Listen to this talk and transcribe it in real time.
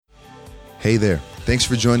Hey there. Thanks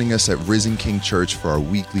for joining us at Risen King Church for our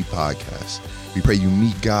weekly podcast. We pray you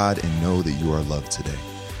meet God and know that you are loved today.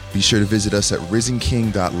 Be sure to visit us at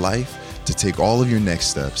risenking.life to take all of your next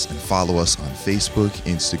steps and follow us on Facebook,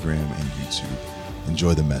 Instagram, and YouTube.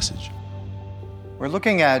 Enjoy the message. We're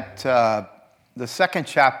looking at the second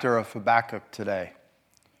chapter of Habakkuk today.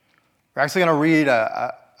 We're actually going to read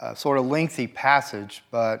a sort of lengthy passage,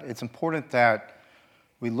 but it's important that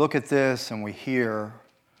we look at this and we hear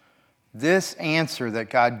this answer that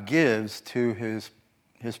God gives to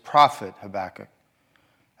his prophet Habakkuk.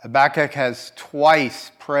 Habakkuk has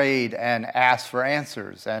twice prayed and asked for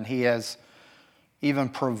answers, and he has even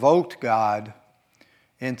provoked God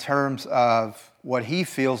in terms of what he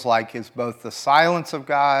feels like is both the silence of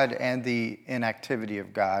God and the inactivity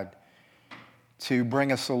of God to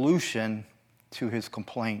bring a solution to his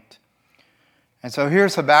complaint. And so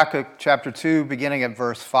here's Habakkuk chapter 2, beginning at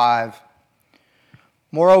verse 5.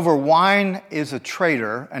 Moreover, wine is a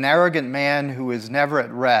traitor, an arrogant man who is never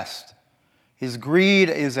at rest. His greed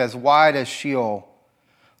is as wide as Sheol.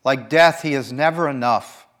 Like death, he is never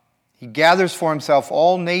enough. He gathers for himself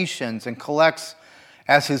all nations and collects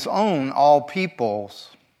as his own all peoples.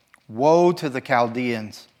 Woe to the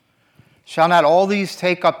Chaldeans! Shall not all these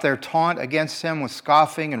take up their taunt against him with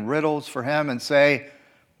scoffing and riddles for him and say,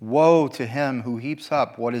 woe to him who heaps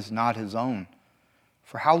up what is not his own?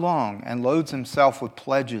 For how long? And loads himself with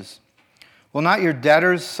pledges. Will not your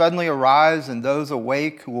debtors suddenly arise, and those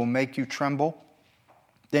awake who will make you tremble?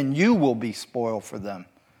 Then you will be spoil for them.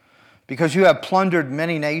 Because you have plundered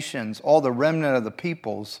many nations, all the remnant of the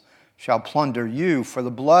peoples shall plunder you. For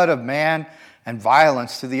the blood of man and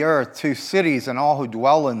violence to the earth, to cities and all who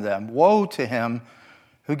dwell in them. Woe to him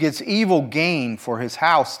who gets evil gain for his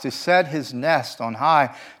house, to set his nest on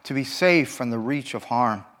high, to be safe from the reach of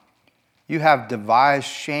harm. You have devised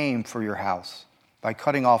shame for your house by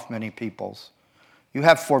cutting off many peoples. You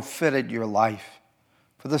have forfeited your life.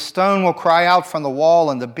 For the stone will cry out from the wall,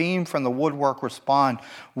 and the beam from the woodwork respond.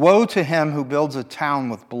 Woe to him who builds a town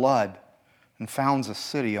with blood and founds a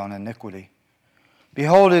city on iniquity.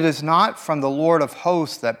 Behold, it is not from the Lord of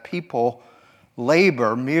hosts that people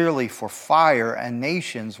labor merely for fire, and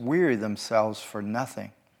nations weary themselves for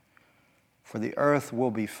nothing. For the earth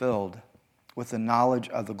will be filled with the knowledge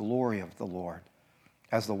of the glory of the Lord,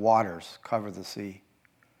 as the waters cover the sea.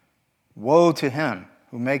 Woe to him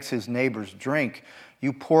who makes his neighbors drink.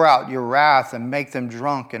 You pour out your wrath and make them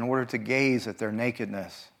drunk in order to gaze at their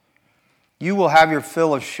nakedness. You will have your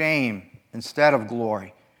fill of shame instead of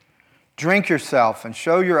glory. Drink yourself and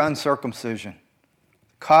show your uncircumcision.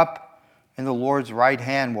 The cup in the Lord's right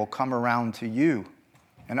hand will come around to you,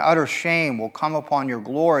 and utter shame will come upon your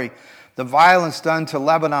glory. The violence done to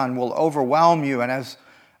Lebanon will overwhelm you, and as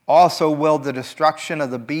also will the destruction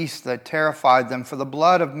of the beasts that terrified them, for the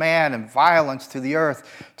blood of man and violence to the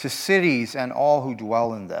earth, to cities and all who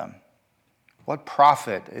dwell in them. What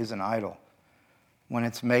profit is an idol when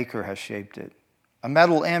its maker has shaped it? A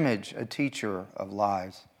metal image, a teacher of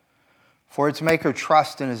lies. For its maker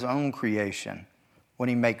trusts in his own creation when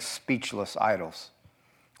he makes speechless idols.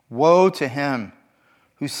 Woe to him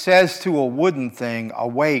who says to a wooden thing,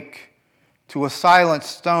 awake, to a silent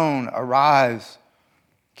stone, arise.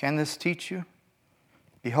 Can this teach you?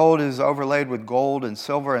 Behold, it is overlaid with gold and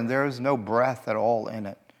silver, and there is no breath at all in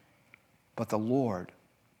it. But the Lord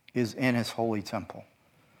is in his holy temple.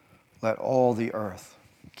 Let all the earth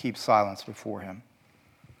keep silence before him.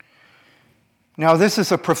 Now, this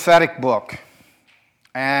is a prophetic book,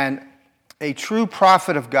 and a true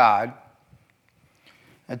prophet of God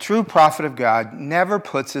never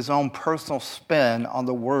puts his own personal spin on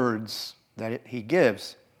the words that he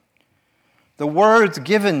gives. The words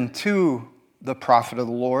given to the prophet of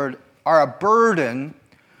the Lord are a burden,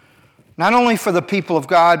 not only for the people of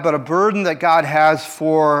God, but a burden that God has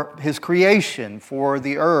for his creation, for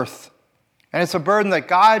the earth. And it's a burden that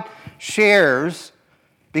God shares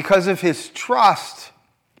because of his trust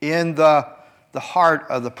in the heart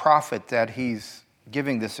of the prophet that he's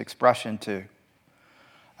giving this expression to.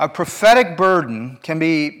 A prophetic burden can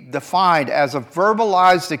be defined as a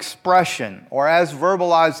verbalized expression or as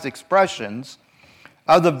verbalized expressions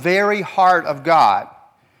of the very heart of God.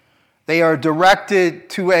 They are directed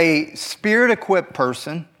to a spirit-equipped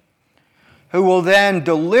person who will then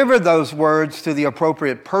deliver those words to the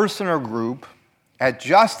appropriate person or group at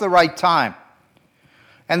just the right time.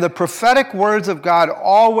 And the prophetic words of God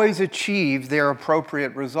always achieve their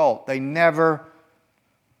appropriate result. They never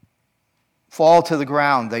fall to the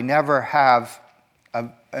ground. They never have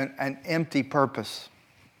an empty purpose.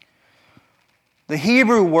 The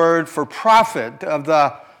Hebrew word for prophet of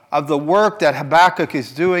the of the work that Habakkuk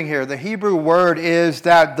is doing here. The Hebrew word is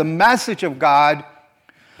that the message of God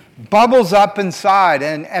bubbles up inside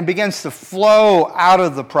and begins to flow out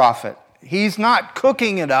of the prophet. He's not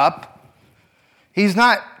cooking it up. He's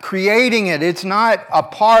not creating it. It's not a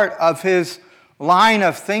part of his line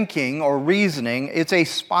of thinking or reasoning. It's a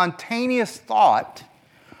spontaneous thought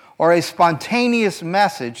or a spontaneous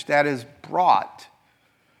message that is brought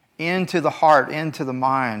into the heart, into the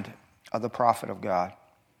mind of the prophet of God.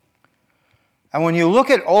 And when you look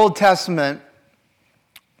at Old Testament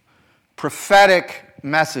prophetic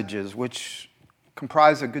messages, which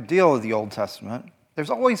comprise a good deal of the Old Testament, there's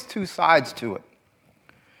always two sides to it.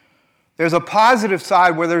 There's a positive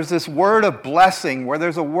side where there's this word of blessing, where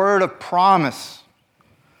there's a word of promise.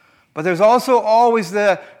 But there's also always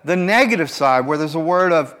the negative side where there's a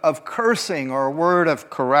word of cursing or a word of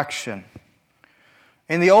correction.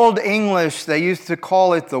 In the Old English, they used to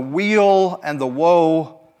call it the weal and the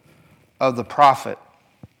woe of the prophet.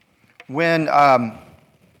 When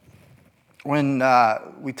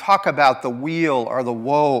we talk about the weal or the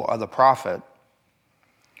woe of the prophet,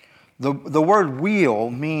 the word weal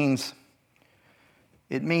means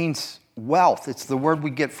wealth. It's the word we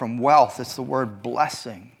get from wealth. It's the word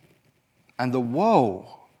blessing. And the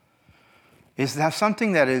woe is to have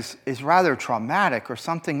something that is rather traumatic or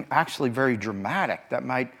something actually very dramatic that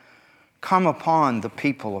might come upon the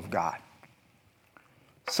people of God.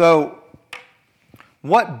 So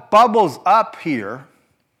what bubbles up here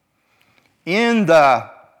in the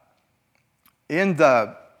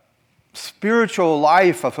spiritual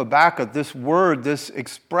life of Habakkuk, this word, this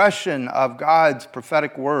expression of God's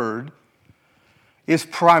prophetic word, is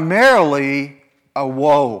primarily a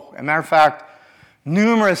woe. As a matter of fact,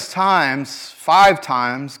 numerous times, 5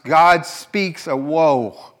 times, God speaks a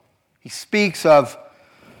woe. He speaks of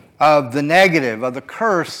the negative, of the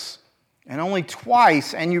curse, and only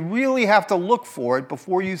twice, and you really have to look for it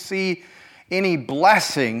before you see any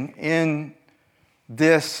blessing in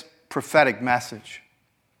this prophetic message.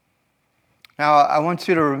 Now, I want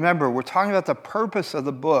you to remember, we're talking about the purpose of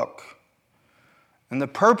the book. And the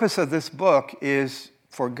purpose of this book is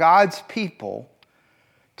for God's people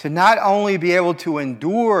to not only be able to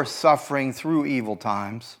endure suffering through evil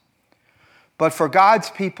times, but for God's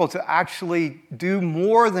people to actually do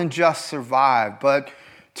more than just survive, but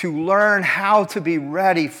to learn how to be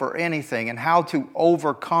ready for anything and how to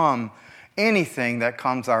overcome anything that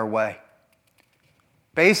comes our way.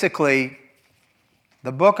 Basically,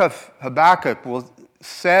 the book of Habakkuk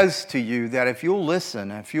says to you that if you'll listen,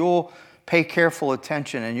 if you'll pay careful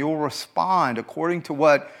attention, and you'll respond according to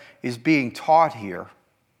what is being taught here,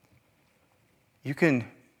 you can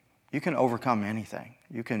overcome anything.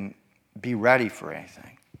 You can be ready for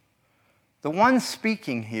anything. The one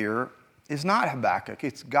speaking here is not Habakkuk.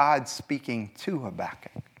 It's God speaking to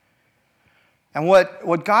Habakkuk. And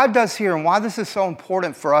what God does here, and why this is so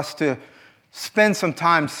important for us to spend some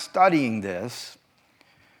time studying this,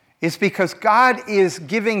 is because God is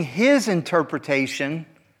giving his interpretation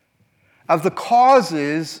of the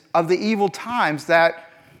causes of the evil times that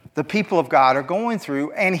the people of God are going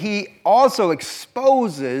through, and he also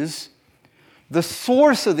exposes the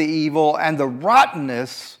source of the evil and the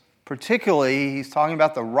rottenness, particularly he's talking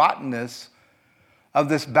about the rottenness of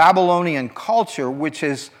this Babylonian culture, which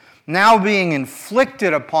is now being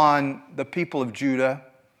inflicted upon the people of Judah.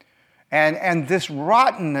 And this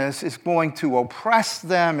rottenness is going to oppress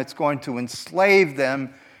them. It's going to enslave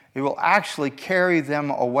them. It will actually carry them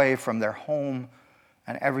away from their home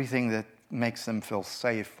and everything that makes them feel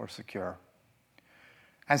safe or secure.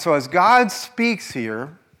 And so as God speaks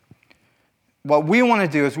here, what we want to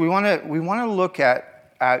do is we want to look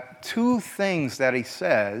at 2 things that he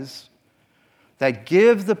says that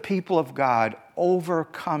give the people of God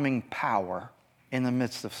overcoming power in the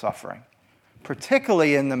midst of suffering,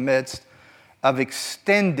 particularly in the midst of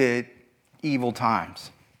extended evil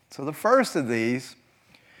times. So the first of these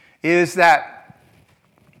is that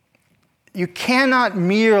you cannot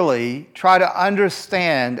merely try to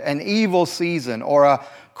understand an evil season or a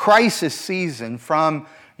crisis season from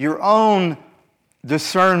your own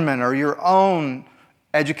discernment or your own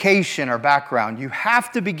education or background. You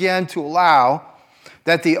have to begin to allow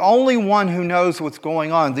that the only one who knows what's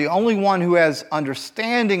going on, the only one who has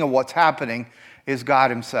understanding of what's happening, is God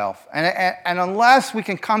himself. And unless we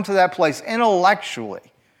can come to that place intellectually,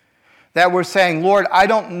 that we're saying, Lord, I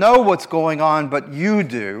don't know what's going on, but you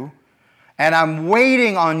do, and I'm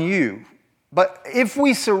waiting on you. But if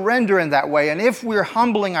we surrender in that way, and if we're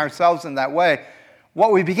humbling ourselves in that way,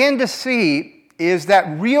 what we begin to see is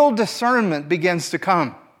that real discernment begins to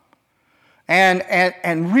come.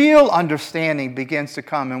 And real understanding begins to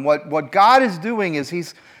come. And what God is doing is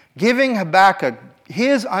he's giving Habakkuk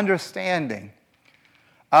his understanding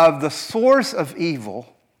of the source of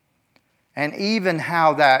evil and even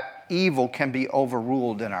how that evil can be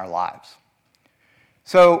overruled in our lives.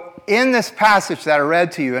 So in this passage that I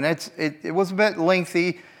read to you, and it was a bit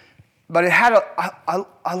lengthy, but it had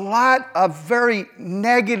a lot of very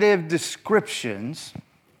negative descriptions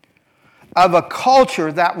of a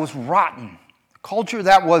culture that was rotten, a culture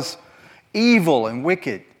that was evil and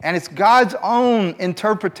wicked. And it's God's own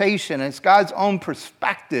interpretation, and it's God's own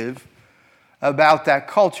perspective about that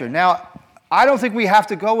culture. Now, I don't think we have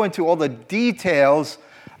to go into all the details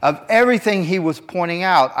of everything he was pointing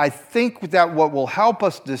out. I think that what will help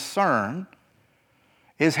us discern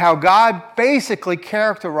is how God basically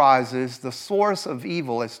characterizes the source of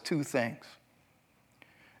evil as two things.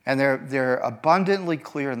 And they're abundantly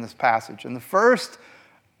clear in this passage. And the first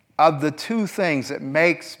of the two things that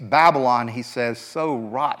makes Babylon, he says, so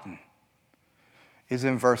rotten is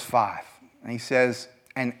in verse 5. And he says,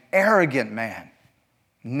 an arrogant man,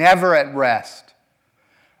 never at rest,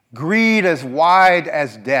 greed as wide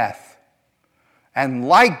as death, and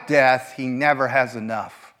like death, he never has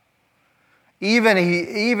enough. Even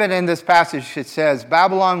in this passage, it says,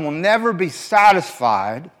 Babylon will never be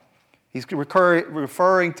satisfied. He's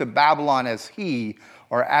referring to Babylon as he,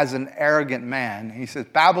 or as an arrogant man. He says,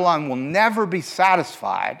 Babylon will never be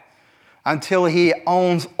satisfied until he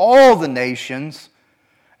owns all the nations.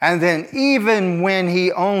 And then even when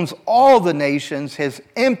he owns all the nations, his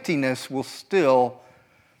emptiness will still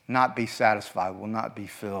not be satisfied, will not be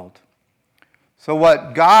filled. So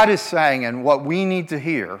what God is saying, and what we need to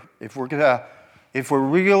hear, if we're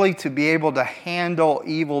really to be able to handle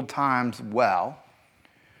evil times well,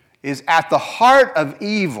 is at the heart of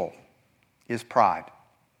evil is pride.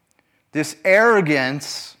 This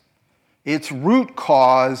arrogance, its root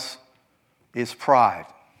cause is pride.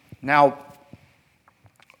 Now,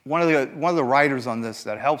 one of the writers on this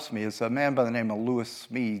that helps me is a man by the name of Lewis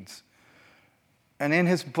Smedes. And in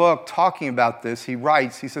his book talking about this, he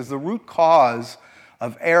writes, he says, the root cause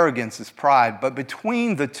of arrogance is pride, but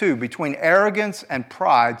between the two, between arrogance and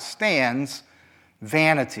pride, stands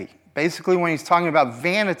vanity. Basically, when he's talking about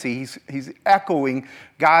vanity, he's echoing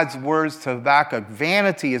God's words to Habakkuk.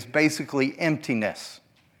 Vanity is basically emptiness.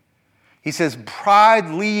 He says,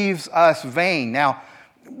 pride leaves us vain. Now,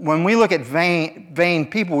 when we look at vain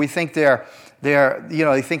people, we think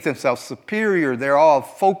they think themselves superior. They're all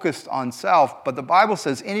focused on self. But the Bible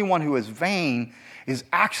says anyone who is vain is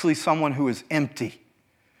actually someone who is empty.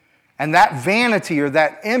 And that vanity or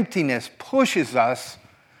that emptiness pushes us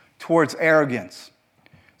towards arrogance.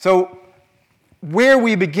 So where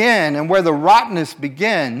we begin and where the rottenness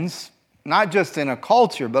begins, not just in a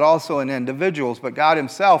culture, but also in individuals, but God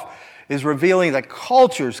himself is revealing that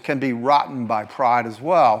cultures can be rotten by pride as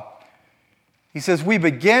well. He says, we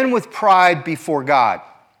begin with pride before God.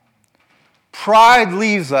 Pride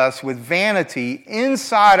leaves us with vanity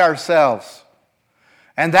inside ourselves.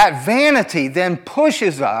 And that vanity then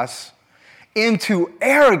pushes us into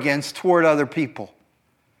arrogance toward other people.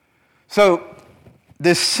 So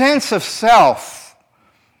this sense of self,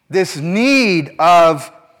 this need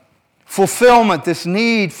of fulfillment, this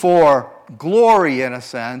need for glory in a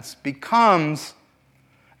sense, becomes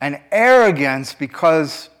an arrogance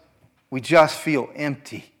because we just feel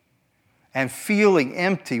empty. And feeling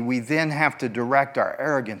empty, we then have to direct our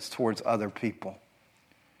arrogance towards other people.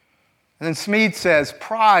 And then Smedes says,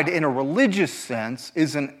 pride in a religious sense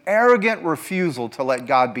is an arrogant refusal to let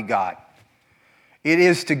God be God. It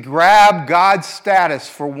is to grab God's status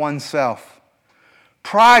for oneself.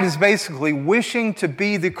 Pride is basically wishing to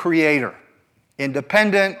be the creator,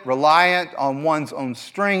 independent, reliant on one's own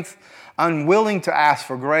strength, unwilling to ask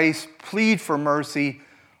for grace, plead for mercy,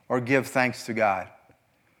 or give thanks to God.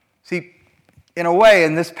 See, in a way,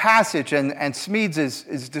 in this passage, and Smedes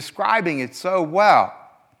is describing it so well,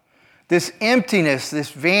 this emptiness,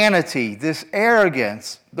 this vanity, this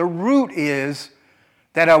arrogance, the root is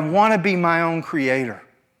that I want to be my own creator.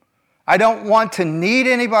 I don't want to need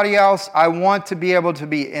anybody else. I want to be able to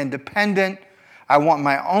be independent. I want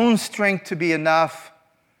my own strength to be enough.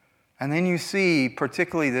 And then you see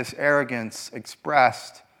particularly this arrogance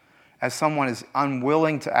expressed as someone is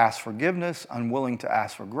unwilling to ask forgiveness, unwilling to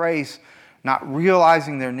ask for grace, not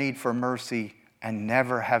realizing their need for mercy, and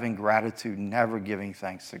never having gratitude, never giving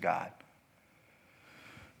thanks to God.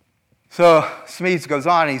 So Smedes goes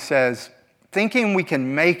on, he says, thinking we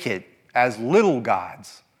can make it as little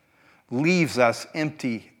gods leaves us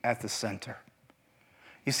empty at the center.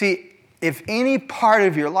 You see, if any part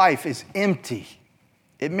of your life is empty,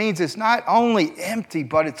 it means it's not only empty,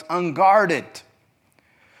 but it's unguarded.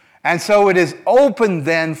 And so it is open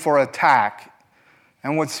then for attack.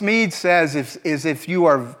 And what Smead says is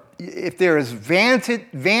if there is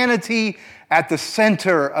vanity at the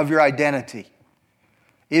center of your identity,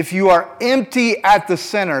 if you are empty at the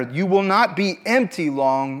center, you will not be empty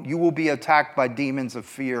long. You will be attacked by demons of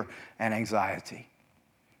fear and anxiety.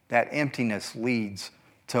 That emptiness leads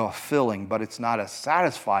to a filling, but it's not a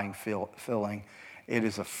satisfying filling. It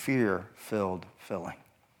is a fear-filled filling.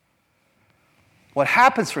 What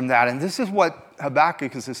happens from that, and this is what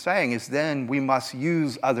Habakkuk is saying, is then we must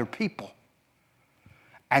use other people.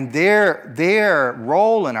 And their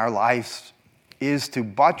role in our lives is to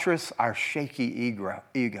buttress our shaky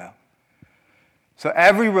ego. So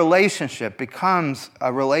every relationship becomes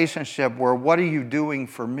a relationship where, what are you doing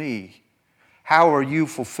for me? How are you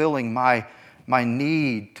fulfilling my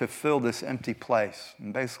need to fill this empty place?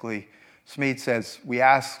 And basically, Smead says, we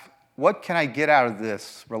ask, what can I get out of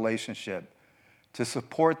this relationship to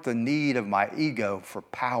support the need of my ego for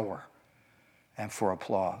power and for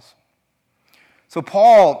applause? So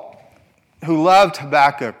Paul, who loved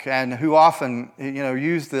Habakkuk and who often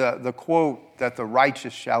used the quote that the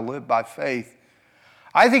righteous shall live by faith,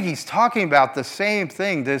 I think he's talking about the same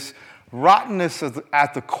thing, this rottenness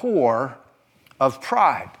at the core of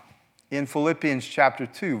pride in Philippians chapter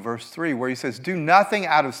 2, verse 3, where he says, do nothing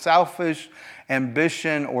out of selfish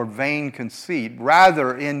ambition or vain conceit.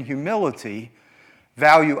 Rather, in humility,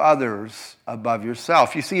 value others above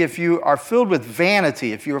yourself. You see, if you are filled with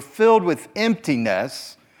vanity, if you're filled with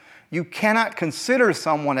emptiness, you cannot consider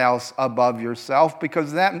someone else above yourself,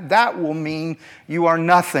 because that will mean you are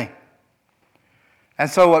nothing. And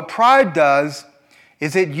so what pride does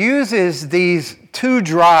is it uses these two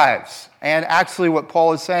drives. And actually what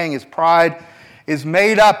Paul is saying is pride is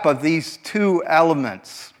made up of these two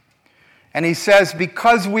elements. And he says,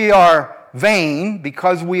 because we are vain,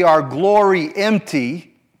 because we are glory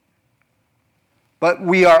empty, but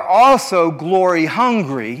we are also glory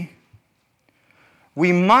hungry,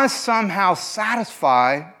 we must somehow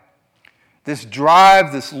satisfy this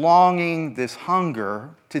drive, this longing, this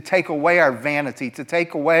hunger to take away our vanity, to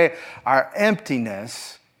take away our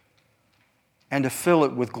emptiness, and to fill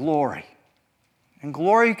it with glory. And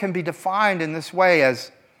glory can be defined in this way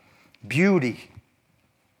as beauty,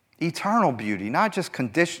 eternal beauty, not just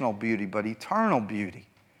conditional beauty, but eternal beauty.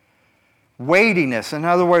 Weightiness, in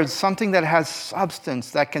other words, something that has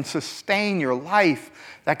substance, that can sustain your life,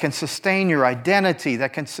 that can sustain your identity,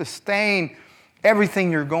 that can sustain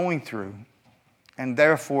everything you're going through. And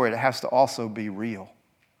therefore, it has to also be real.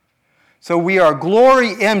 So we are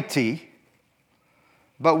glory empty,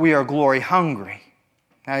 but we are glory hungry.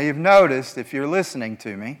 Now, you've noticed, if you're listening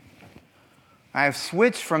to me, I have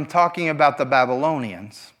switched from talking about the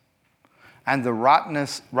Babylonians and the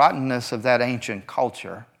rottenness of that ancient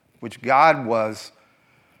culture, which God was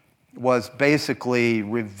basically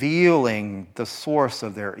revealing the source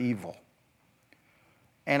of their evil.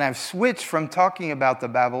 And I've switched from talking about the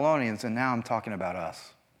Babylonians, and now I'm talking about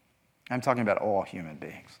us. I'm talking about all human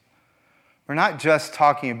beings. We're not just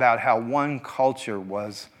talking about how one culture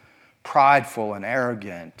was prideful and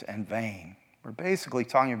arrogant and vain. We're basically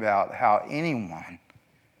talking about how anyone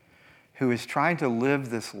who is trying to live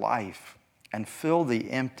this life and fill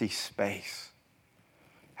the empty space,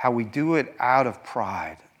 how we do it out of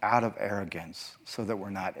pride, out of arrogance, so that we're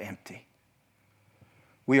not empty.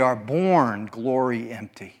 We are born glory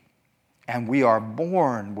empty, and we are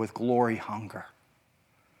born with glory hunger.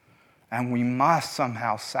 And we must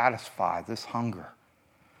somehow satisfy this hunger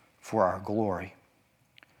for our glory.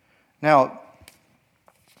 Now,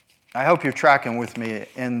 I hope you're tracking with me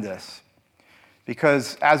in this,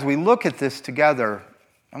 because as we look at this together,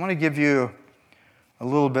 I want to give you a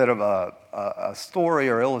little bit of a story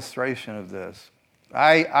or illustration of this.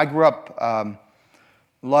 I grew up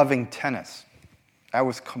loving tennis. I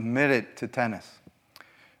was committed to tennis.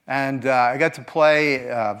 And I got to play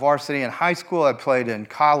varsity in high school. I played in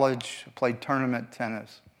college. I played tournament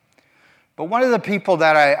tennis. But one of the people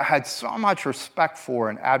that I had so much respect for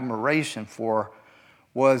and admiration for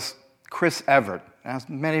was Chris Evert. Now,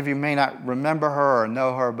 many of you may not remember her or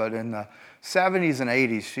know her, but in the 70s and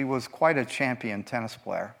 80s, she was quite a champion tennis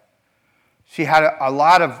player. She had a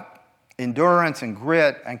lot of endurance and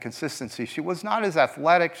grit and consistency. She was not as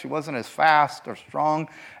athletic. She wasn't as fast or strong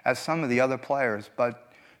as some of the other players,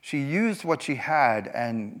 but she used what she had,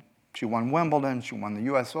 and she won Wimbledon. She won the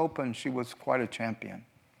U.S. Open. She was quite a champion.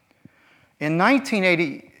 In the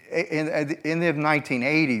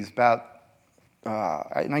 1980s, about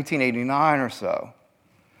 1989 or so,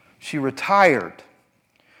 she retired.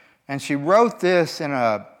 And she wrote this in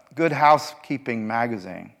a Good Housekeeping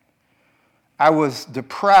magazine. I was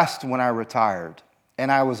depressed when I retired,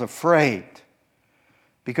 and I was afraid.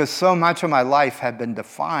 because so much of my life had been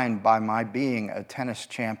defined by my being a tennis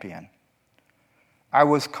champion. I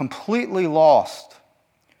was completely lost.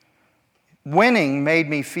 Winning made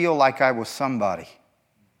me feel like I was somebody.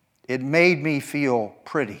 It made me feel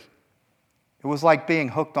pretty. It was like being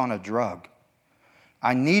hooked on a drug.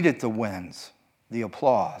 I needed the wins, the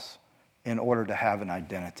applause, in order to have an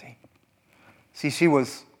identity. See, she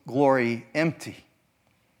was glory empty,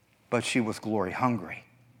 but she was glory hungry.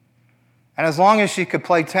 And as long as she could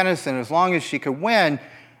play tennis and as long as she could win,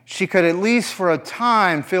 she could at least for a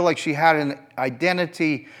time feel like she had an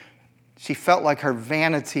identity. She felt like her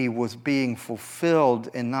vanity was being fulfilled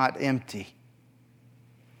and not empty.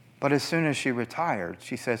 But as soon as she retired,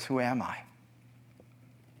 she says, who am I?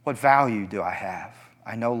 What value do I have?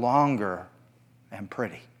 I no longer am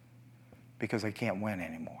pretty because I can't win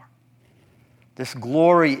anymore. This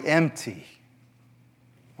glory empty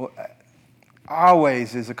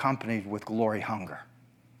always is accompanied with glory hunger.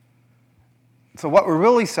 So what we're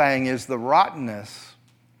really saying is the rottenness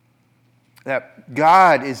that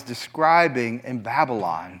God is describing in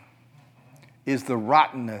Babylon is the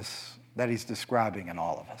rottenness that he's describing in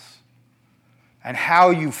all of us. And how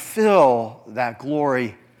you fill that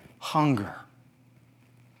glory hunger.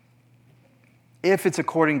 If it's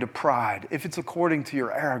according to pride, if it's according to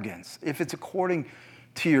your arrogance, if it's according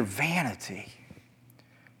to your vanity,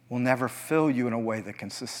 will never fill you in a way that can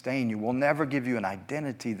sustain you, will never give you an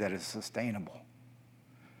identity that is sustainable.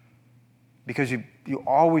 Because you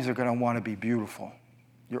always are going to want to be beautiful.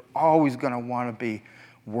 You're always going to want to be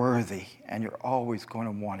worthy, and you're always going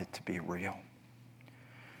to want it to be real.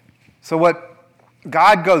 So what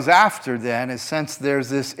God goes after then is, since there's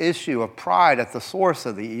this issue of pride at the source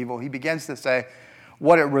of the evil, he begins to say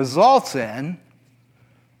what it results in,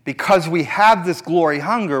 because we have this glory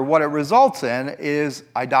hunger, what it results in is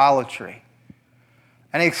idolatry.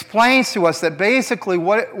 And he explains to us that basically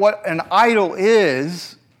what an idol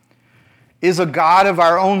is a god of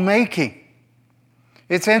our own making.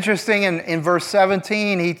 It's interesting in verse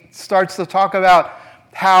 17, he starts to talk about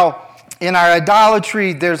how in our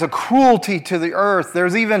idolatry there's a cruelty to the earth.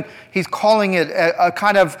 There's even, he's calling it a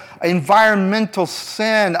kind of environmental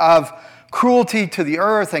sin of cruelty to the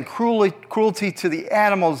earth and cruelty to the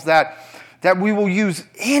animals, that we will use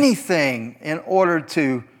anything in order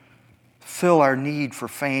to fill our need for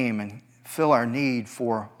fame and fill our need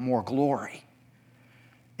for more glory.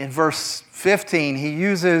 In verse 15, he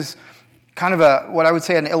uses kind of what I would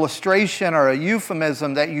say an illustration or a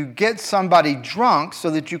euphemism, that you get somebody drunk so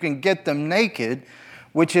that you can get them naked,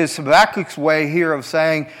 which is Habakkuk's way here of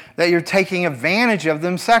saying that you're taking advantage of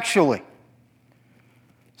them sexually.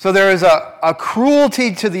 So there is a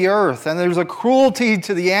cruelty to the earth, and there's a cruelty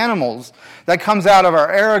to the animals that comes out of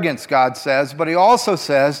our arrogance, God says. But he also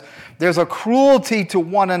says there's a cruelty to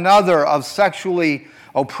one another of sexually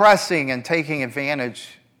oppressing and taking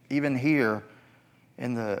advantage, even here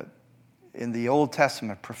in the Old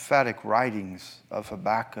Testament prophetic writings of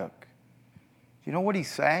Habakkuk. You know what he's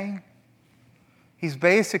saying? He's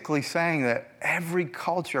basically saying that every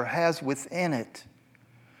culture has within it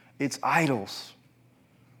its idols.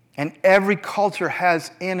 And every culture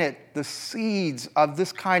has in it the seeds of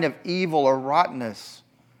this kind of evil or rottenness.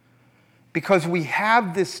 Because we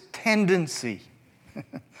have this tendency,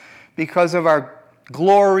 because of our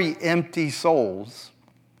glory-empty souls,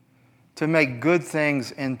 to make good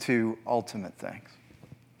things into ultimate things.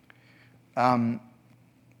 I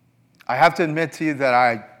have to admit to you that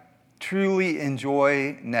I truly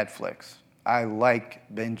enjoy Netflix. I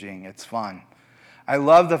like binging. It's fun. I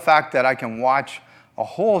love the fact that I can watch a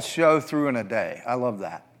whole show through in a day. I love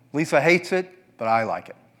that. Lisa hates it, but I like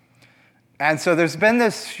it. And so there's been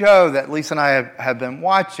this show that Lisa and I have been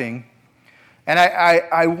watching, and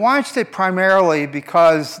I watched it primarily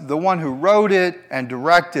because the one who wrote it and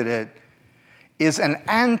directed it is an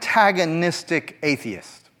antagonistic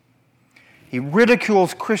atheist. He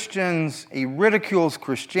ridicules Christians, he ridicules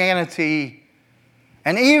Christianity,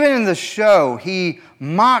 and even in the show, he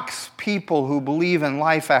mocks people who believe in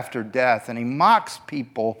life after death, and he mocks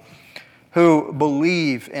people who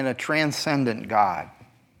believe in a transcendent God,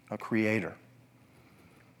 a creator.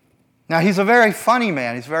 Now, he's a very funny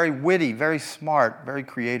man. He's very witty, very smart, very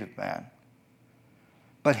creative man.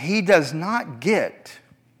 But he does not get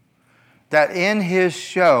that in his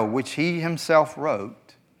show, which he himself wrote,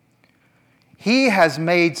 he has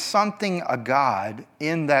made something a god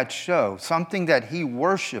in that show, something that he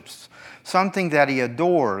worships, something that he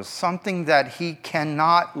adores, something that he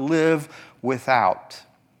cannot live without.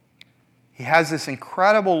 He has this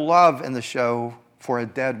incredible love in the show for a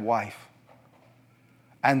dead wife.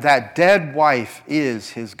 And that dead wife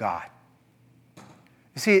is his God. You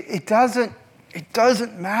see, it doesn't It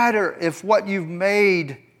doesn't matter if what you've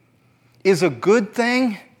made is a good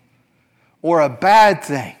thing or a bad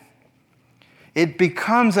thing. It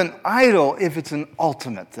becomes an idol if it's an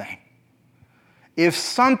ultimate thing. If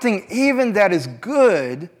something even that is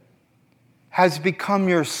good has become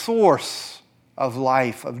your source of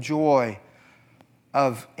life, of joy,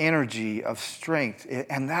 of energy, of strength,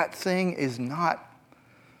 and that thing is not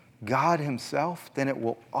God himself, then it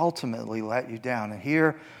will ultimately let you down. And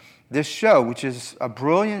here, this show, which is a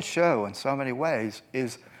brilliant show in so many ways,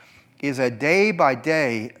 is a day by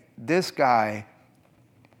day, this guy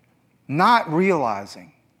not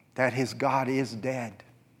realizing that his God is dead,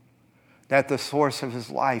 that the source of his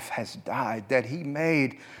life has died, that he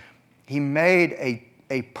made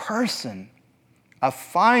a person, a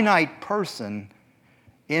finite person,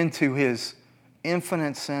 into his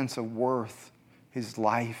infinite sense of worth, his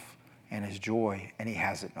life, and his joy, and he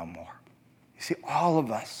has it no more. You see, all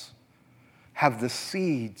of us have the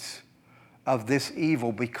seeds of this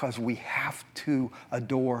evil because we have to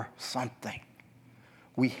adore something.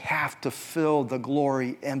 We have to fill the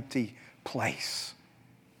glory empty place.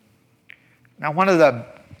 Now, one of the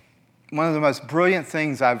most brilliant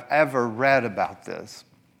things I've ever read about this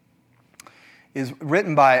is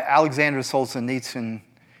written by Alexander Solzhenitsyn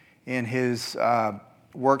in his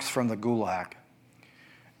works from the Gulag.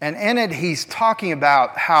 And in it, he's talking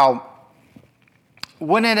about how,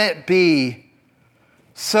 wouldn't it be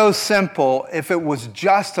so simple if it was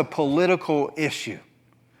just a political issue?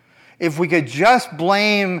 If we could just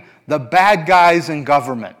blame the bad guys in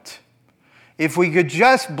government, if we could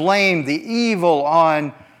just blame the evil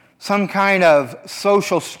on some kind of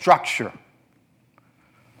social structure.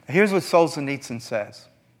 Here's what Solzhenitsyn says.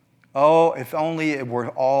 Oh, if only it were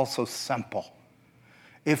all so simple.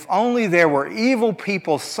 If only there were evil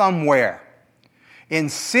people somewhere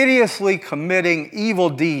insidiously committing evil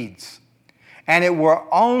deeds, and it were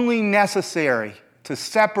only necessary to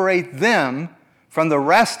separate them from the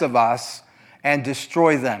rest of us and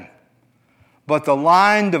destroy them. But the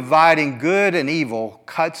line dividing good and evil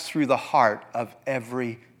cuts through the heart of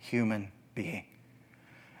every human being.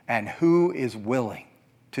 And who is willing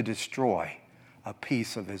to destroy a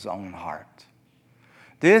piece of his own heart?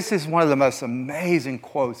 This is one of the most amazing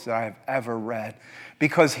quotes that I have ever read,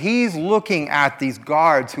 because he's looking at these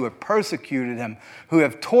guards who have persecuted him, who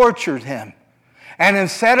have tortured him. And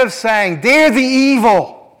instead of saying, they're the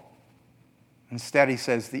evil, instead he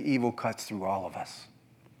says, the evil cuts through all of us.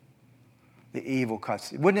 The evil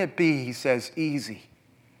cuts. Wouldn't it be, he says, easy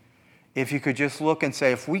if you could just look and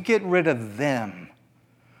say, if we get rid of them,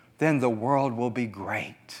 then the world will be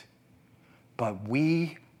great. But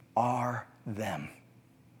we are them.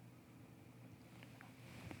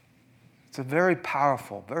 It's a very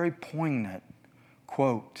powerful, very poignant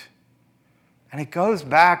quote. And it goes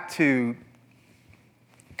back to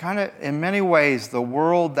kind of, in many ways, the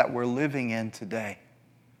world that we're living in today.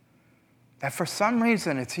 That for some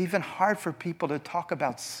reason, it's even hard for people to talk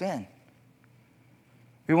about sin.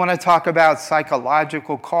 We want to talk about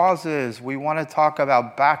psychological causes. We want to talk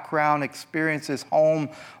about background experiences, home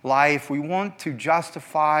life. We want to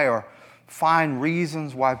justify or find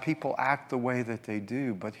reasons why people act the way that they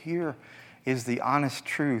do. But here is the honest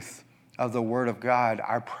truth of the Word of God.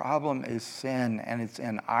 Our problem is sin, and it's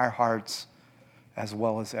in our hearts as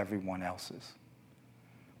well as everyone else's.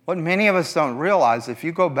 What many of us don't realize, if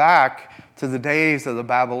you go back to the days of the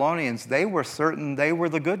Babylonians, they were certain they were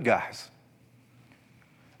the good guys.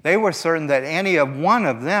 They were certain that any of one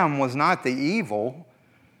of them was not the evil,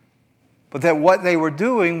 but that what they were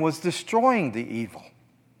doing was destroying the evil.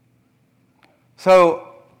 So,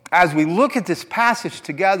 as we look at this passage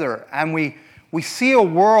together and we see a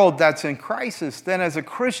world that's in crisis, then as a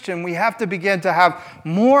Christian, we have to begin to have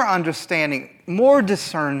more understanding, more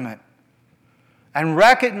discernment, and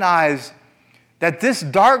recognize that this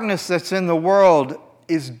darkness that's in the world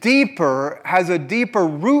is deeper, has a deeper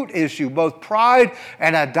root issue, both pride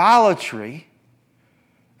and idolatry,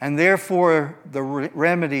 and therefore the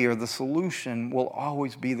remedy or the solution will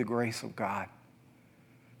always be the grace of God.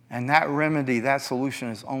 And that remedy, that solution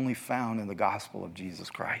is only found in the gospel of Jesus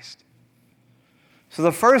Christ. So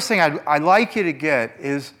the first thing I'd like you to get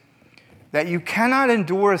is that you cannot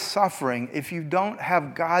endure suffering if you don't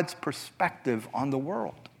have God's perspective on the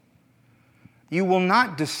world. You will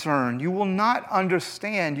not discern. You will not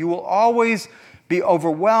understand. You will always be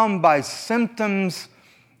overwhelmed by symptoms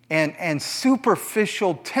and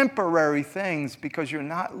superficial, temporary things because you're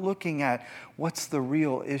not looking at what's the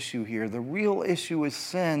real issue here. The real issue is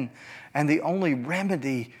sin, and the only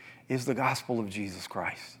remedy is the gospel of Jesus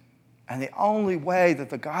Christ. And the only way that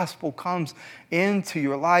the gospel comes into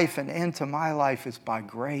your life and into my life is by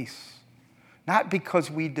grace. not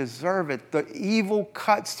because we deserve it. The evil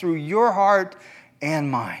cuts through your heart and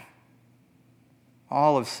mine.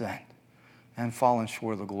 All have sinned and fallen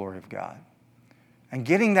short of the glory of God. And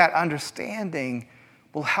getting that understanding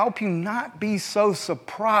will help you not be so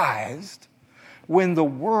surprised when the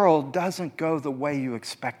world doesn't go the way you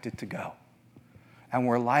expect it to go, and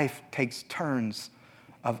where life takes turns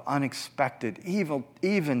of unexpected evil,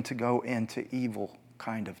 even to go into evil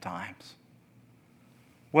kind of times.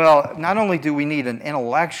 Well, not only do we need an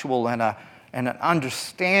intellectual and an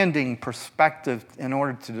understanding perspective in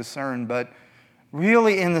order to discern, but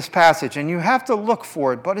really in this passage, and you have to look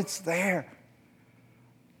for it, but it's there.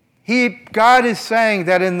 God is saying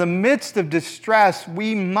that in the midst of distress,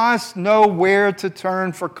 we must know where to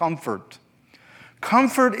turn for comfort.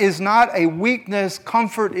 Comfort is not a weakness.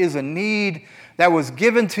 Comfort is a need that was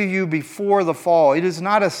given to you before the fall. It is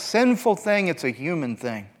not a sinful thing. It's a human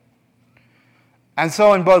thing. And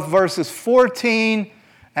so in both verses 14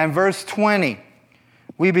 and verse 20,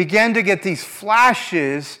 we begin to get these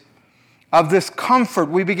flashes of this comfort.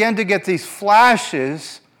 We begin to get these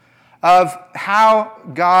flashes of how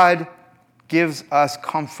God gives us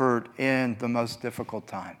comfort in the most difficult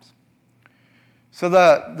times. So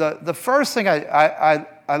the first thing I'd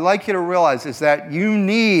like you to realize is that you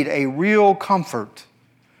need a real comfort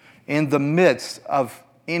in the midst of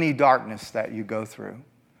any darkness that you go through.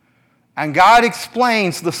 And God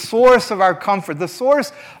explains the source of our comfort. The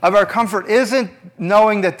source of our comfort isn't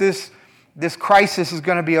knowing that this crisis is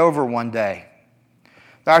going to be over one day.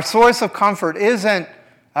 Our source of comfort isn't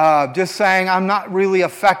just saying, I'm not really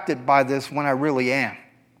affected by this when I really am.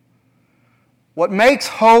 What makes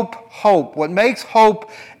hope, what makes hope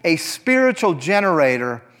a spiritual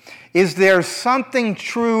generator, is there's something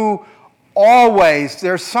true always,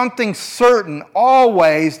 there's something certain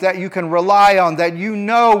always that you can rely on, that you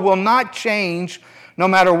know will not change no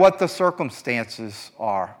matter what the circumstances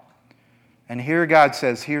are. And here God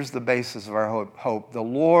says, here's the basis of our hope. The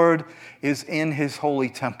Lord is in his holy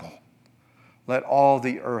temple. Let all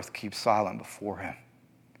the earth keep silent before him.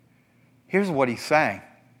 Here's what he's saying.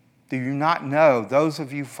 Do you not know, those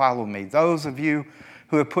of you who follow me, those of you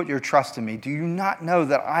who have put your trust in me, do you not know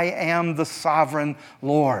that I am the sovereign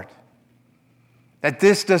Lord? That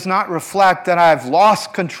this does not reflect that I've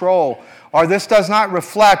lost control, or this does not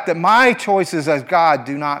reflect that my choices as God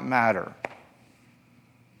do not matter.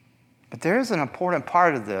 But there is an important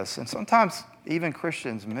part of this, and sometimes even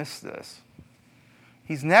Christians miss this.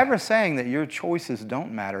 He's never saying that your choices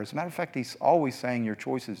don't matter. As a matter of fact, he's always saying your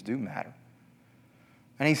choices do matter.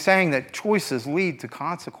 And he's saying that choices lead to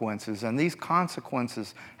consequences, and these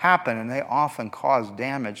consequences happen, and they often cause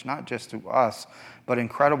damage, not just to us, but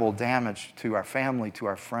incredible damage to our family, to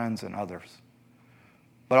our friends, and others.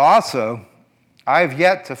 But also, I have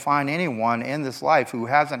yet to find anyone in this life who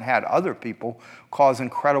hasn't had other people cause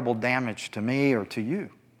incredible damage to me or to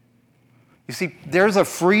you. You see, there's a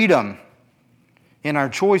freedom in our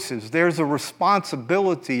choices. There's a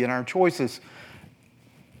responsibility in our choices.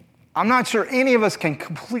 I'm not sure any of us can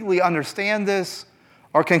completely understand this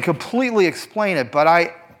or can completely explain it, but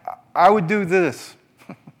I would do this.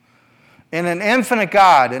 In an infinite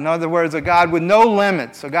God, in other words, a God with no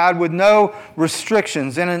limits, a God with no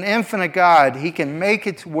restrictions, in an infinite God, he can make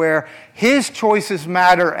it to where his choices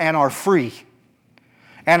matter and are free.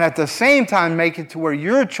 And at the same time, make it to where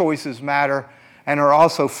your choices matter and are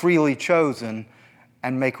also freely chosen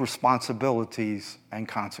and make responsibilities and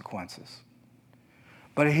consequences.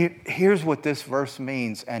 But here's what this verse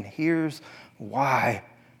means, and here's why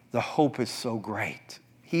the hope is so great.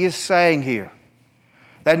 He is saying here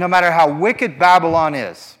that no matter how wicked Babylon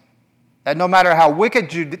is, that no matter how wicked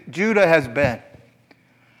Judah has been,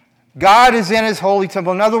 God is in his holy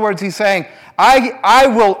temple. In other words, he's saying, I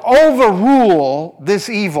will overrule this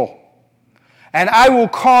evil. And I will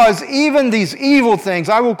cause even these evil things,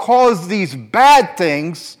 I will cause these bad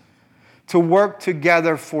things to work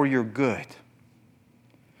together for your good.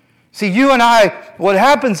 See, you and I, what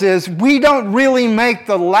happens is we don't really make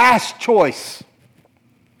the last choice.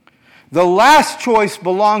 The last choice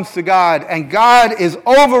belongs to God, and God is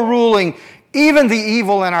overruling even the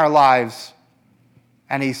evil in our lives,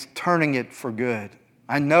 and he's turning it for good.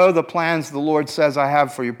 I know the plans the Lord says I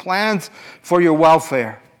have for you, plans for your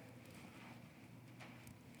welfare.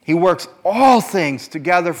 He works all things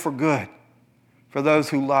together for good for those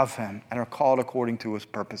who love him and are called according to his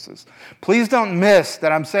purposes. Please don't miss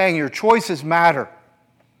that I'm saying your choices matter.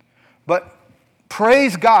 But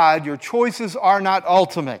praise God, your choices are not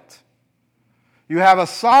ultimate. You have a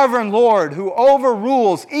sovereign Lord who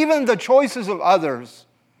overrules even the choices of others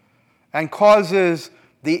and causes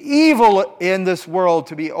the evil in this world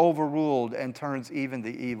to be overruled and turns even the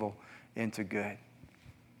evil into good.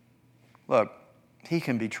 Look, he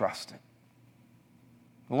can be trusted.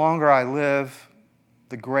 The longer I live,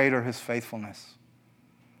 the greater his faithfulness,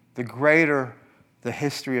 the greater the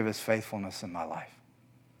history of his faithfulness in my life.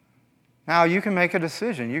 Now, you can make a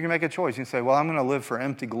decision. You can make a choice. You can say, well, I'm going to live for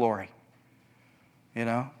empty glory. You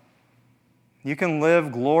know? You can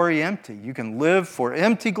live glory empty. You can live for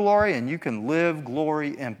empty glory, and you can live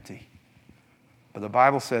glory empty. But the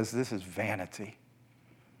Bible says this is vanity.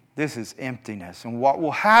 This is emptiness. And what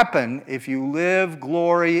will happen if you live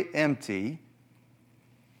glory empty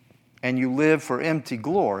and you live for empty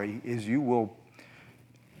glory is you will,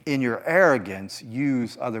 in your arrogance,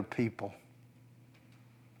 use other people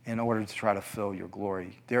in order to try to fill your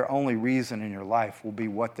glory. Their only reason in your life will be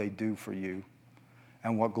what they do for you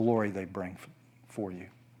and what glory they bring for you.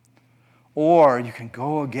 Or you can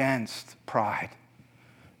go against pride.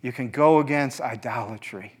 You can go against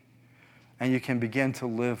idolatry. And you can begin to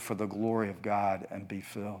live for the glory of God and be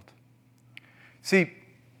filled. See,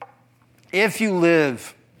 if you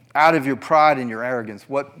live out of your pride and your arrogance,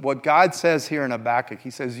 what God says here in Habakkuk, he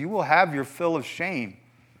says, you will have your fill of shame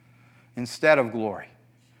instead of glory.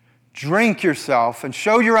 Drink yourself and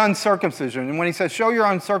show your uncircumcision. And when he says show your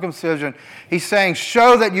uncircumcision, he's saying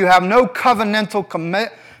show that you have no covenantal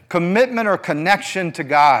commitment or connection to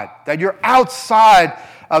God, that you're outside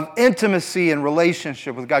of intimacy and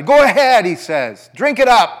relationship with God. Go ahead, he says. Drink it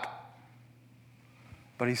up.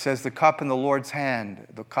 But he says the cup in the Lord's hand,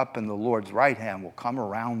 the cup in the Lord's right hand will come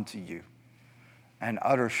around to you, and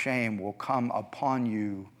utter shame will come upon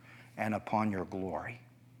you and upon your glory.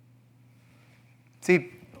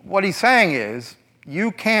 See, what he's saying is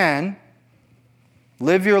you can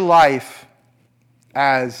live your life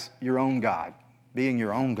as your own God, being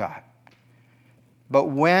your own God. But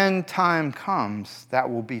when time comes, that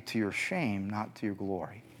will be to your shame, not to your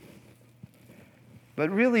glory. But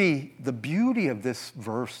really, the beauty of this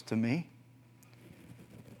verse to me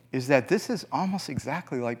is that this is almost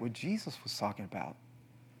exactly like what Jesus was talking about.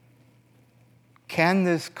 Can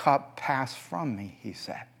this cup pass from me, he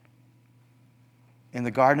said. In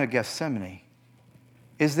the Garden of Gethsemane,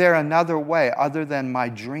 is there another way other than my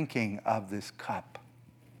drinking of this cup?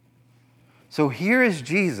 So here is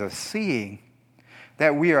Jesus seeing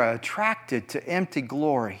that we are attracted to empty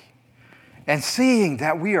glory and seeing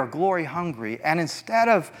that we are glory hungry. And instead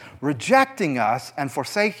of rejecting us and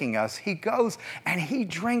forsaking us, he goes and he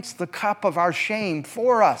drinks the cup of our shame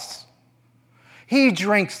for us. He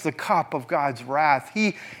drinks the cup of God's wrath.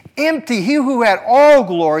 He who had all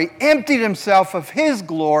glory, emptied himself of his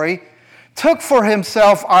glory, took for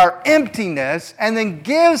himself our emptiness, and then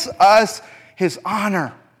gives us his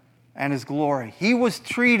honor and his glory. He was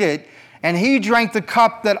treated, and he drank the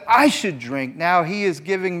cup that I should drink. Now he is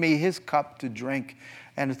giving me his cup to drink,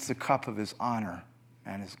 and it's the cup of his honor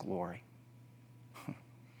and his glory.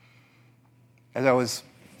 As I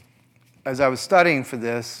was studying for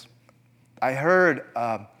this, I heard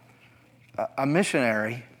a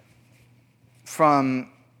missionary from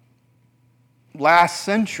last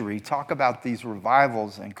century talk about these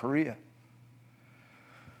revivals in Korea.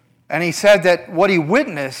 And he said that what he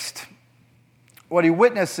witnessed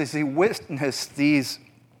is he witnessed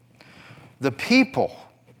the people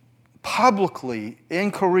publicly in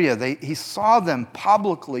Korea. He saw them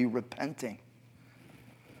publicly repenting.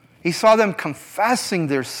 He saw them confessing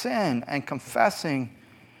their sin and confessing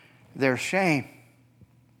their shame.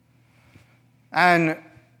 And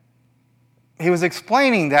he was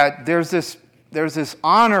explaining that there's this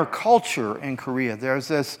honor culture in Korea. There's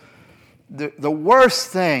this, the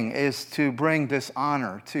worst thing is to bring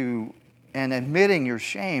dishonor to, and admitting your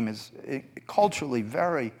shame is culturally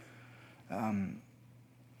very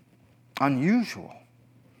unusual.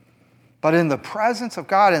 But in the presence of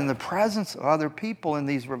God, in the presence of other people in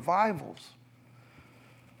these revivals,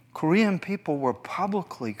 Korean people were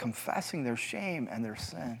publicly confessing their shame and their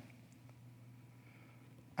sin.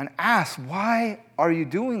 And asked, why are you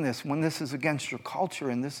doing this when this is against your culture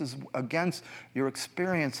and this is against your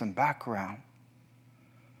experience and background?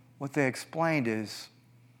 What they explained is,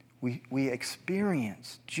 we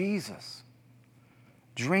experienced Jesus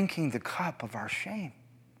drinking the cup of our shame.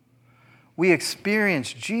 We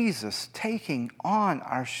experienced Jesus taking on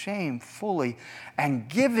our shame fully and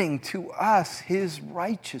giving to us his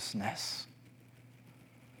righteousness.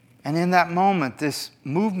 And in that moment, this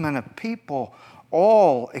movement of people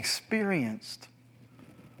all experienced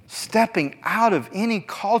stepping out of any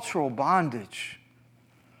cultural bondage,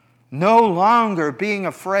 no longer being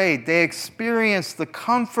afraid. They experienced the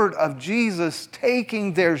comfort of Jesus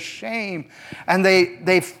taking their shame, and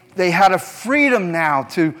they had a freedom now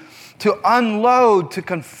to unload, to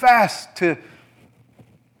confess, to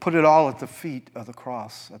put it all at the feet of the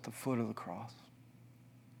cross, at the foot of the cross.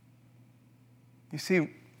 You see,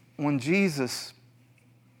 when Jesus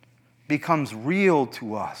becomes real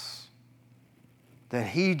to us, that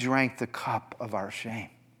he drank the cup of our shame,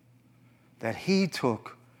 that he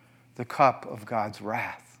took the cup of God's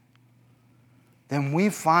wrath, then we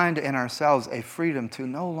find in ourselves a freedom to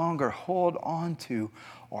no longer hold on to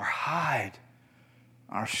or hide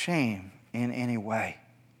our shame in any way.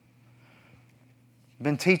 I've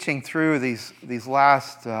been teaching through these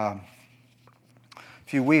last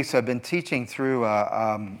few weeks. I've been teaching through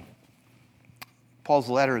Paul's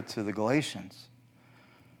letter to the Galatians.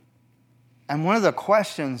 And one of the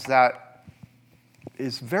questions that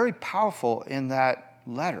is very powerful in that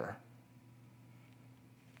letter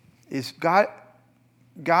is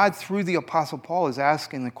God through the Apostle Paul is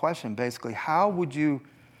asking the question basically, how would you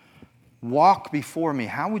walk before me?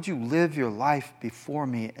 How would you live your life before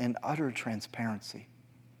me in utter transparency?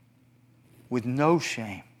 With no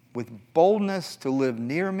shame, with boldness to live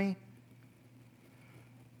near me,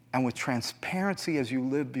 and with transparency as you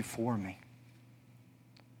live before me.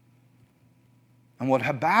 And what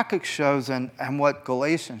Habakkuk shows and what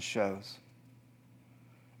Galatians shows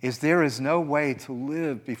is there is no way to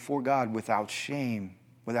live before God without shame,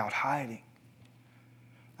 without hiding,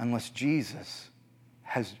 unless Jesus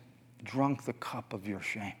has drunk the cup of your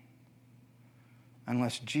shame.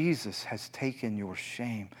 Unless Jesus has taken your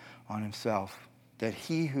shame on himself, that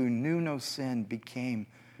he who knew no sin became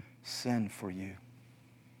sin for you.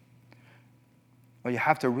 What you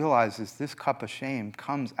have to realize is this cup of shame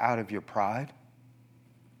comes out of your pride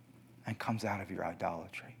and comes out of your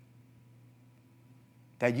idolatry.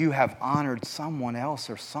 That you have honored someone else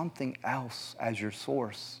or something else as your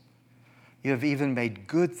source. You have even made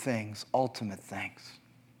good things ultimate things.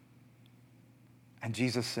 And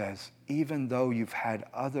Jesus says, even though you've had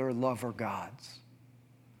other lover gods,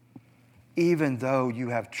 even though you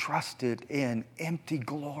have trusted in empty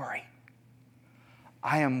glory,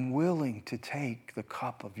 I am willing to take the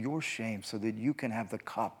cup of your shame so that you can have the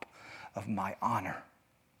cup of my honor,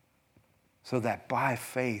 so that by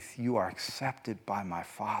faith you are accepted by my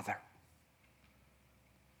Father.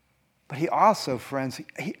 But he also, friends,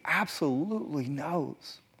 he absolutely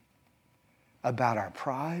knows about our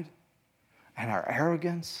pride and our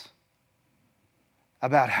arrogance,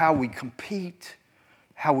 about how we compete,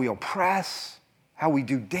 how we oppress, how we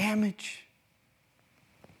do damage.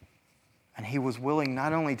 And he was willing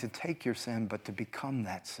not only to take your sin, but to become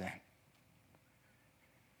that sin.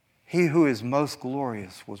 He who is most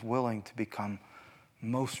glorious was willing to become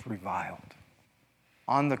most reviled.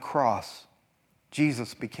 On the cross,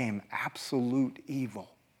 Jesus became absolute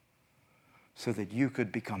evil so that you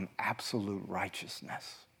could become absolute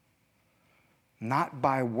righteousness. Not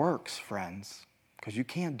by works, friends, because you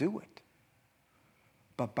can't do it,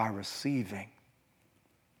 but by receiving.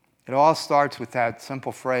 It all starts with that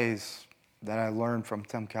simple phrase that I learned from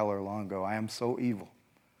Tim Keller long ago. I am so evil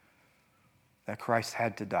that Christ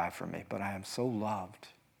had to die for me, but I am so loved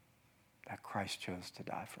that Christ chose to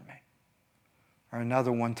die for me. Or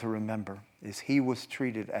another one to remember is he was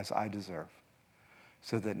treated as I deserve,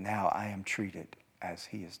 so that now I am treated as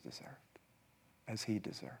he is deserved, as he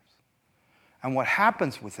deserves. And what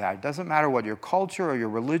happens with that, it doesn't matter what your culture or your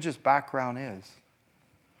religious background is,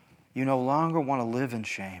 you no longer want to live in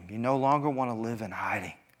shame. You no longer want to live in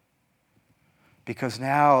hiding. Because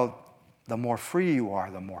now, the more free you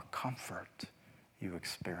are, the more comfort you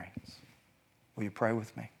experience. Will you pray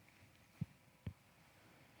with me?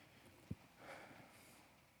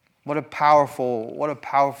 What a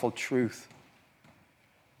powerful truth.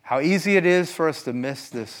 How easy it is for us to miss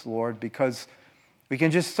this, Lord, because we can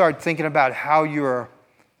just start thinking about how you're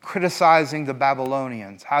criticizing the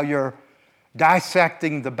Babylonians, how you're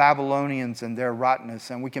dissecting the Babylonians and their rottenness,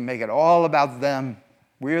 and we can make it all about them.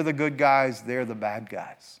 We're the good guys, they're the bad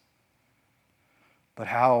guys. But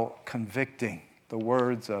how convicting the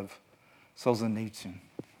words of Solzhenitsyn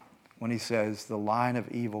when he says, the line of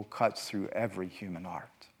evil cuts through every human heart.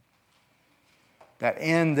 That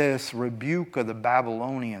in this rebuke of the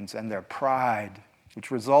Babylonians and their pride,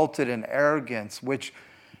 which resulted in arrogance, which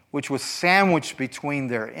was sandwiched between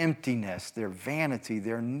their emptiness, their vanity,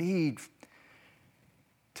 their need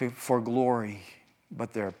for glory,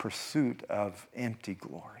 but their pursuit of empty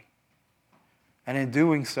glory. And in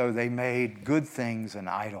doing so, they made good things an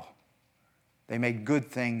idol. They made good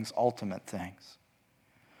things ultimate things.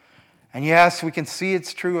 And yes, we can see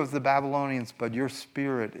it's true of the Babylonians, but your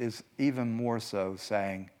Spirit is even more so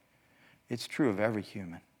saying it's true of every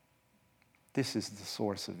human. This is the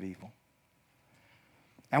source of evil.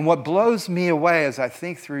 And what blows me away as I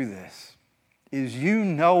think through this is you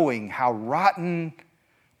knowing how rotten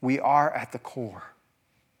we are at the core,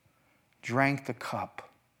 drank the cup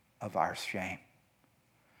of our shame.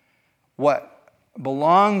 What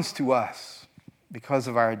belongs to us because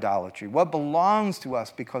of our idolatry, what belongs to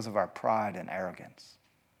us because of our pride and arrogance,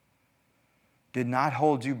 did not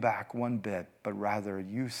hold you back one bit, but rather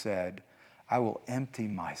you said, I will empty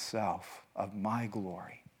myself of my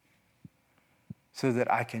glory so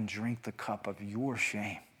that I can drink the cup of your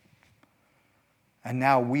shame. And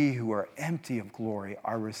now we who are empty of glory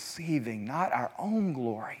are receiving not our own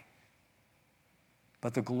glory,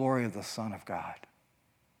 but the glory of the Son of God,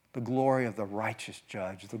 the glory of the righteous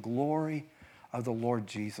judge, the glory of the Lord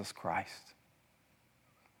Jesus Christ.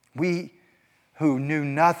 We who knew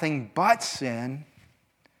nothing but sin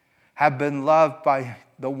have been loved by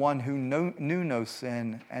the one who knew no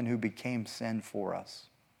sin and who became sin for us.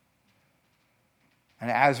 And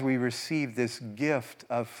as we receive this gift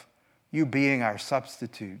of you being our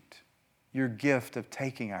substitute, your gift of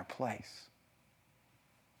taking our place,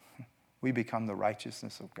 we become the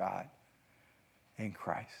righteousness of God in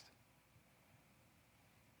Christ.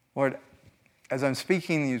 Lord, as I'm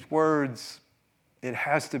speaking these words, it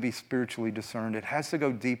has to be spiritually discerned. It has to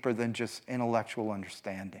go deeper than just intellectual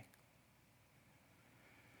understanding.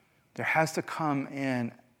 There has to come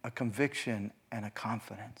in a conviction and a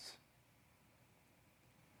confidence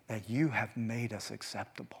that you have made us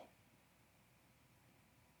acceptable.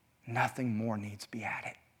 Nothing more needs to be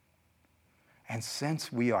added. And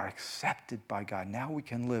since we are accepted by God, now we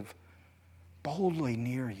can live boldly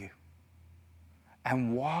near you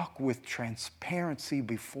and walk with transparency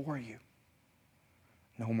before you.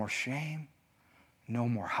 No more shame, no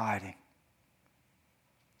more hiding.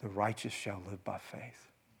 The righteous shall live by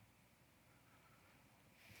faith.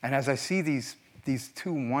 And as I see these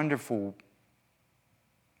two wonderful,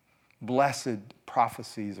 blessed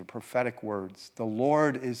prophecies or prophetic words, the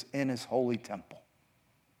Lord is in his holy temple.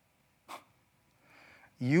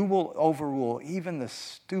 You will overrule even the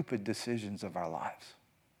stupid decisions of our lives.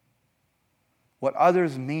 What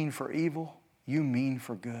others mean for evil, you mean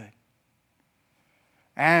for good.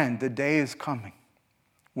 And the day is coming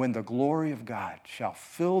when the glory of God shall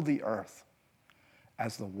fill the earth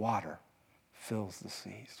as the water fills the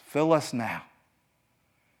seas. Fill us now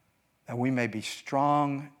that we may be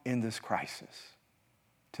strong in this crisis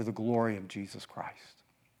to the glory of Jesus Christ.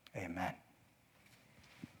 Amen.